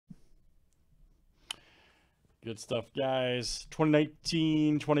Good stuff, guys.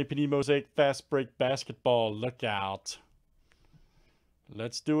 2019 20 Panini Mosaic Fast Break Basketball. Look out.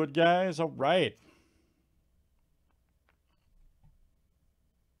 Let's do it, guys. All right.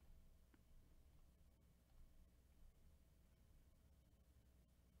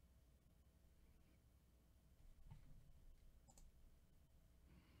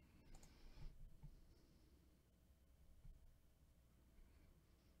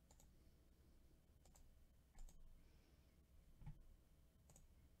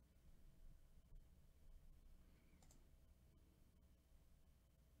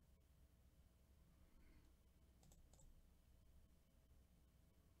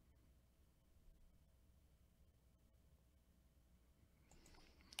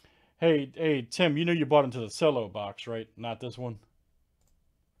 Hey, Tim, you know you bought into the cello box, right? Not this one.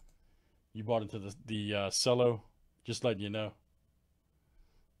 You bought into the cello. Just letting you know.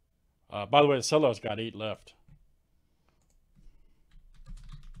 By the way, the cello's got 8 left.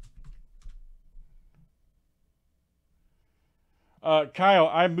 Kyle,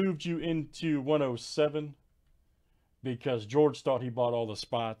 I moved you into 107 because George thought he bought all the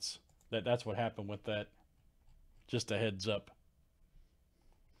spots. That's what happened with that. Just a heads up.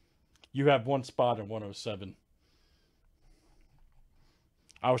 You have one spot in 107.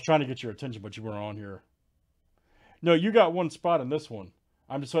 I was trying to get your attention, but you weren't on here. No, you got one spot in this one.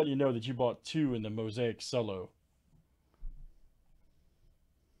 I'm just letting you know that you bought 2 in the Mosaic Cello.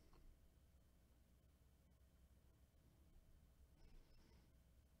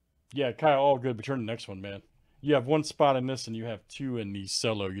 Yeah, Kyle, all good, but you're in the next one, man. You have one spot in this, and you have 2 in the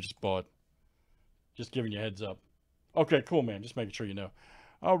Cello you just bought. Just giving you a heads up. Okay, cool, man. Just making sure you know.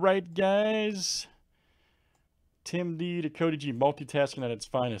 All right, guys. Tim D to Cody G, multitasking at its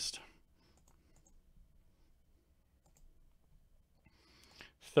finest.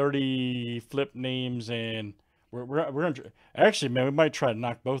 30 flip names, and we're gonna actually, man, we might try to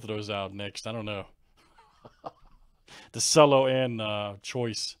knock both of those out next. I don't know. The cello and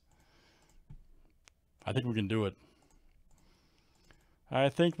choice. I think we can do it. I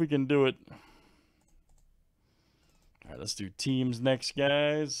think we can do it. All right, let's do teams next,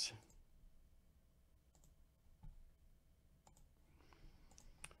 guys.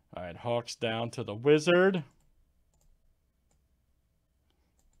 All right, Hawks down to the Wizard.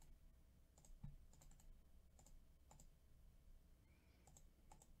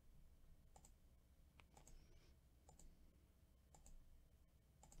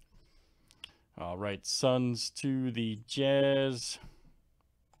 All right, Suns to the Jazz.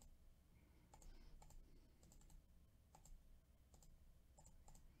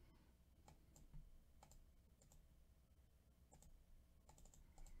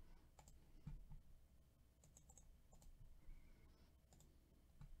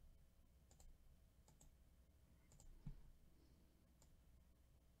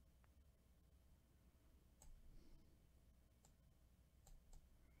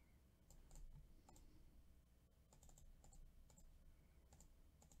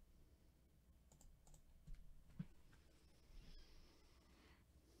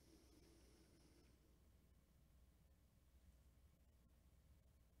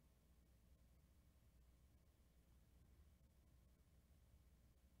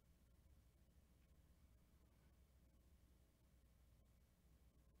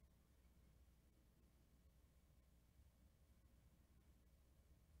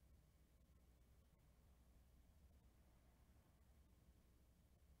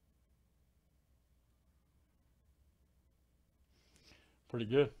 Pretty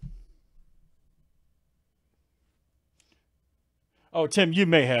good. Oh, Tim, you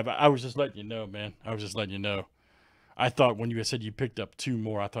may have. I was just letting you know, man. I was just letting you know. I thought when you said you picked up 2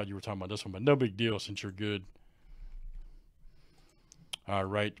 more, I thought you were talking about this one, but no big deal since you're good. All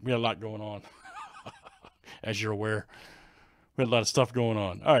right, we had a lot going on, as you're aware. We had a lot of stuff going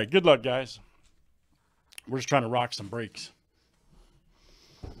on. All right, good luck, guys. We're just trying to rock some breaks.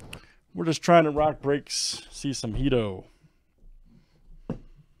 We're just trying to rock breaks, see some Hito.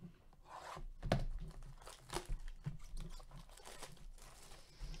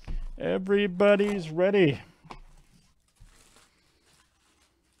 Everybody's ready.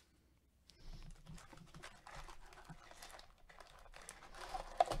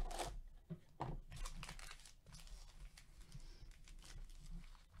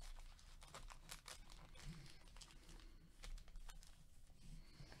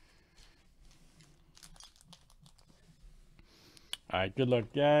 All right, good luck,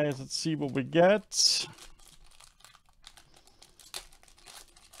 guys. Let's see what we get.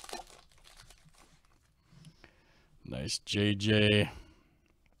 Nice JJ.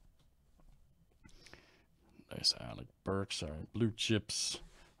 Nice Alec Burks. All right, blue chips.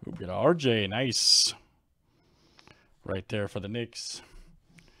 We got RJ. Nice. Right there for the Knicks.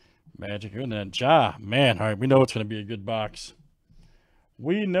 Magic. And then Ja. Man, all right, we know it's going to be a good box.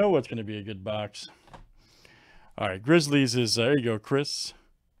 We know it's going to be a good box. All right, Grizzlies is, there you go, Chris.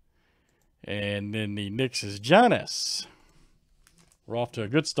 And then the Knicks is Giannis. We're off to a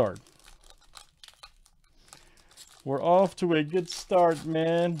good start. We're off to a good start,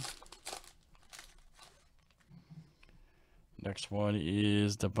 man. Next one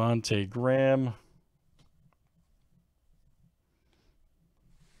is Devontae Graham.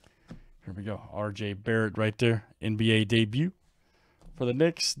 Here we go. RJ Barrett right there. NBA debut. For the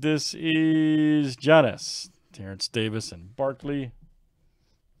Knicks, this is Giannis, Terrence Davis, and Barkley.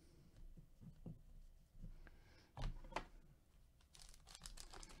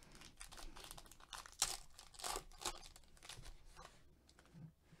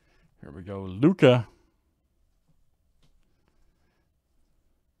 Here we go. Luka.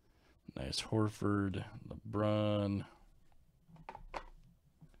 Nice Horford, LeBron.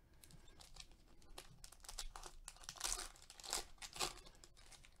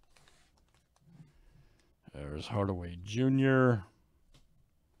 There's Hardaway Jr.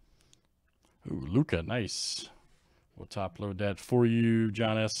 Ooh, Luka, nice. We'll top load that for you,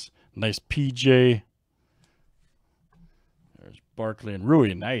 Giannis. Nice PJ. There's Barkley and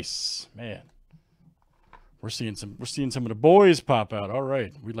Rui. Nice, man. We're seeing some of the boys pop out. All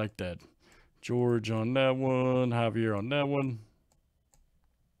right, we like that. George on that one. Javier on that one.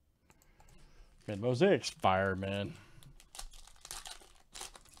 Man, Mosaic's fire, man.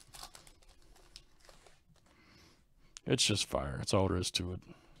 It's just fire. That's all there is to it.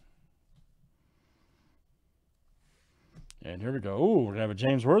 And here we go. Ooh, we're going to have a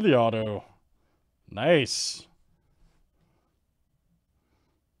James Worthy auto. Nice.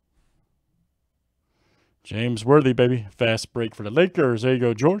 James Worthy, baby. Fast break for the Lakers. There you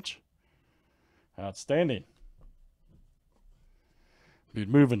go, George. Outstanding. Dude,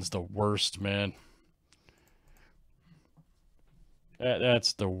 moving's the worst, man.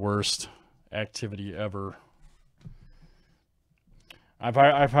 That's the worst activity ever.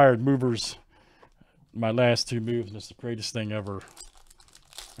 I've hired movers my last two moves, and it's the greatest thing ever,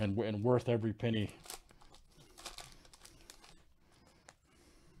 and worth every penny.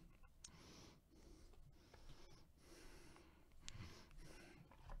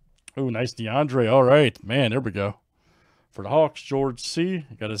 Oh, nice DeAndre. All right, man, there we go. For the Hawks, George C.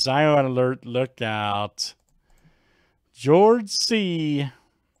 Got a Zion alert. Look out. George C.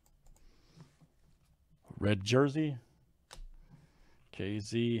 Red jersey.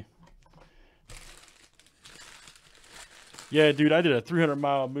 KZ. Yeah, dude, I did a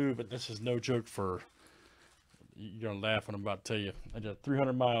 300-mile move, but this is no joke for... You're going to laugh when I'm about to tell you. I did a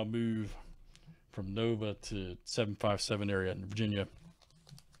 300-mile move from Nova to 757 area in Virginia.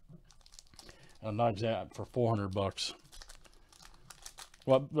 I'm not exact, for $400.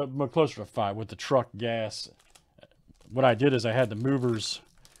 Well, closer to 5 with the truck gas. What I did is I had the movers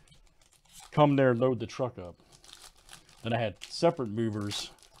come there, load the truck up. Then I had separate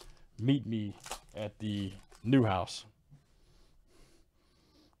movers meet me at the new house.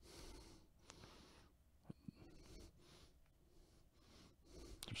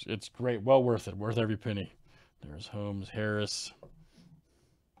 It's great. Well worth it. Worth every penny. There's Holmes, Harris.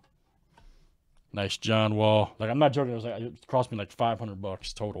 Nice John Wall. Like, I'm not joking. It cost me like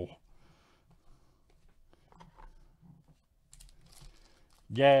 $500 total.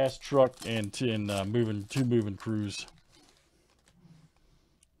 Gas, truck, and two moving crews.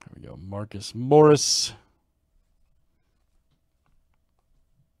 There we go. Marcus Morris.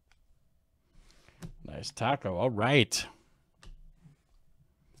 Nice taco. All right.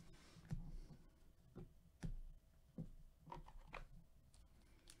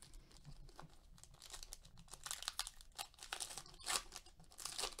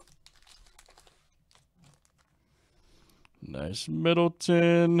 Nice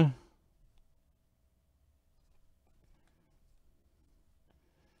Middleton.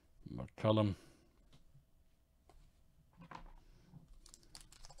 McCollum.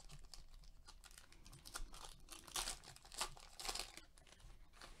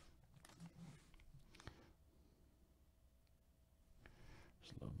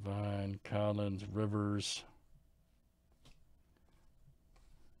 Levine, Collins, Rivers.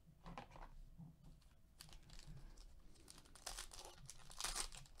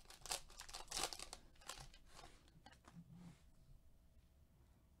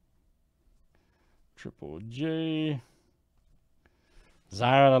 Triple J.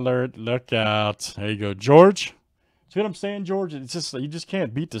 Zion alert. Look out. There you go, George. See what I'm saying, George? It's just, you just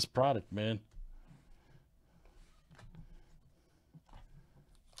can't beat this product, man.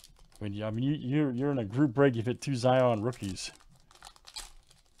 You're in a group break. You've hit 2 Zion rookies.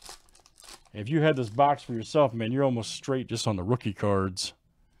 If you had this box for yourself, man, you're almost straight just on the rookie cards.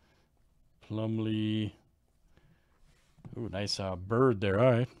 Plumlee. Ooh, nice bird there.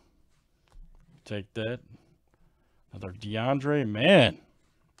 All right. Take that. Another DeAndre. Man.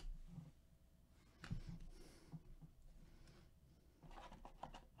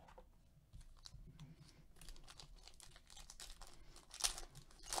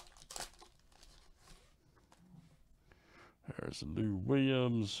 There's Lou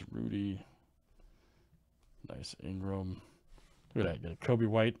Williams, Rudy. Nice Ingram. Look at that. Got a Kobe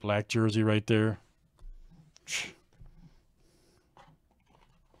White black jersey right there.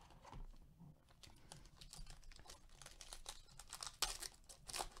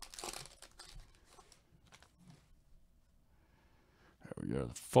 There we go.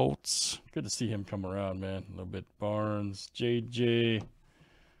 The Fultz. Good to see him come around, man. A little bit. Barnes, JJ.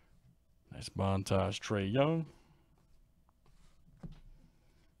 Nice montage. Trae Young.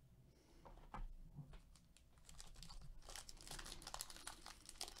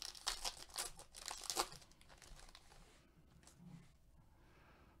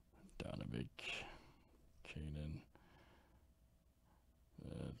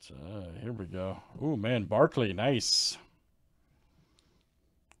 Here we go. Ooh, man, Barkley, nice.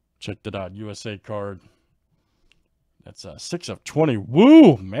 Check that out, USA card. That's 6 of 20.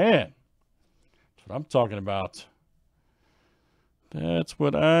 Woo, man. That's what I'm talking about. That's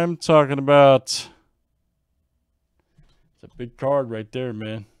what I'm talking about. It's a big card right there,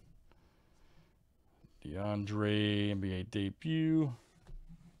 man. DeAndre, NBA debut.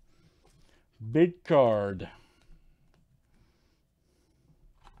 Big card.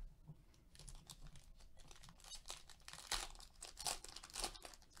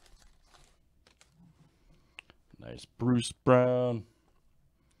 Nice Bruce Brown.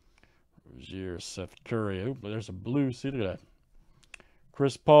 Rozier, Seth Curry. Oh, there's a blue. See, look at that.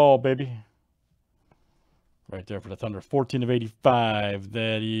 Chris Paul, baby. Right there for the Thunder. 14 of 85.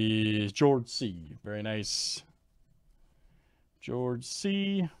 That is George C. Very nice. George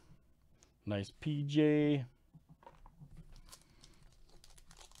C. Nice PJ.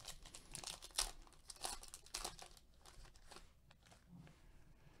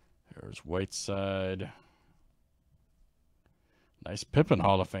 There's Whiteside. Nice Pippen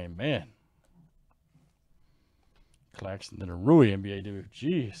Hall of Fame, man. Claxton and a Rui NBA debut.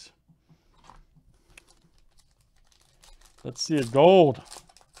 Jeez. Let's see a gold.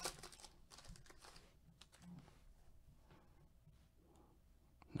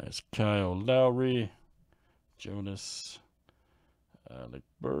 Nice Kyle Lowry. Jonas. Alec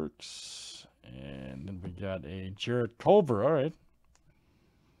Burks. And then we got a Jarrett Culver. All right.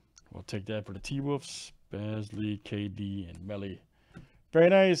 We'll take that for the T-Wolves. Basley, KD, and Melly. Very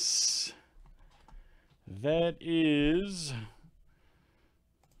nice. That is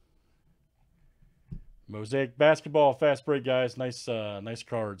Mosaic basketball. Fast break, guys. Nice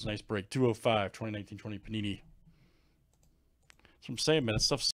cards. Nice break. 205, 2019-20 Panini. That's what I'm saying, man. That stuff's